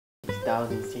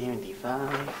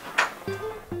$6,075.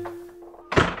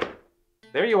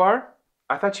 There you are.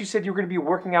 I thought you said you were going to be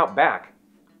working out back.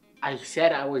 I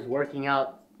said I was working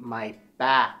out my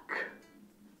back.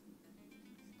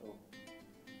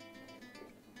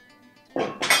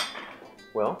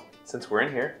 Well, since we're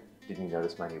in here, did you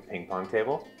notice my new ping pong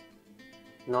table?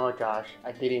 No, Josh,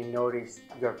 I didn't notice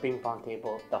your ping pong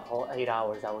table the whole 8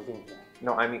 hours I was in here.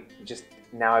 No, I mean, just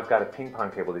now I've got a ping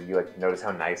pong table. Did you notice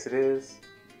how nice it is?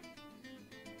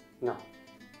 No.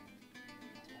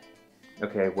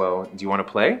 Okay, well, do you want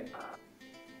to play?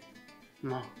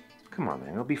 No. Come on,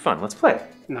 man, it'll be fun. Let's play.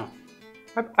 No.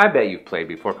 I bet you've played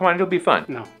before. Come on, it'll be fun.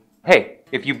 No. Hey,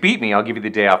 if you beat me, I'll give you the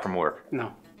day off from work.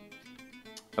 No.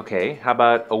 Okay, how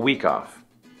about a week off?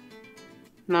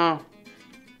 No.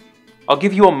 I'll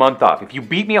give you a month off. If you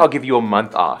beat me, I'll give you a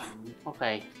month off.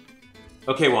 Okay.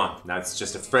 Okay, Juan, now it's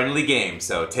just a friendly game,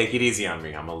 so take it easy on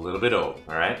me. I'm a little bit old,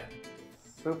 all right?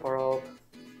 Super old.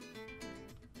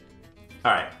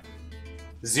 All right.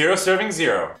 0 serving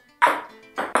 0.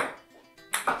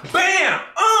 Bam!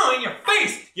 Oh, in your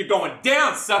face! You're going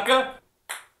down, sucker!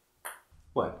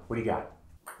 What? What do you got?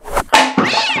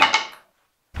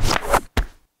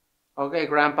 Okay,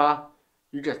 Grandpa.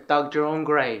 You just dug your own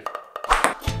grave.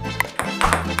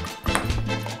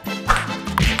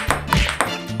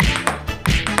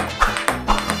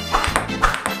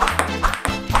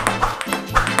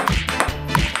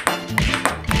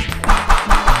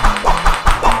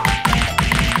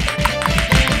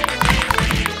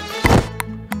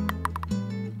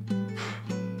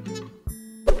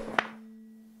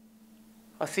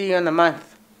 I'll see you in a month.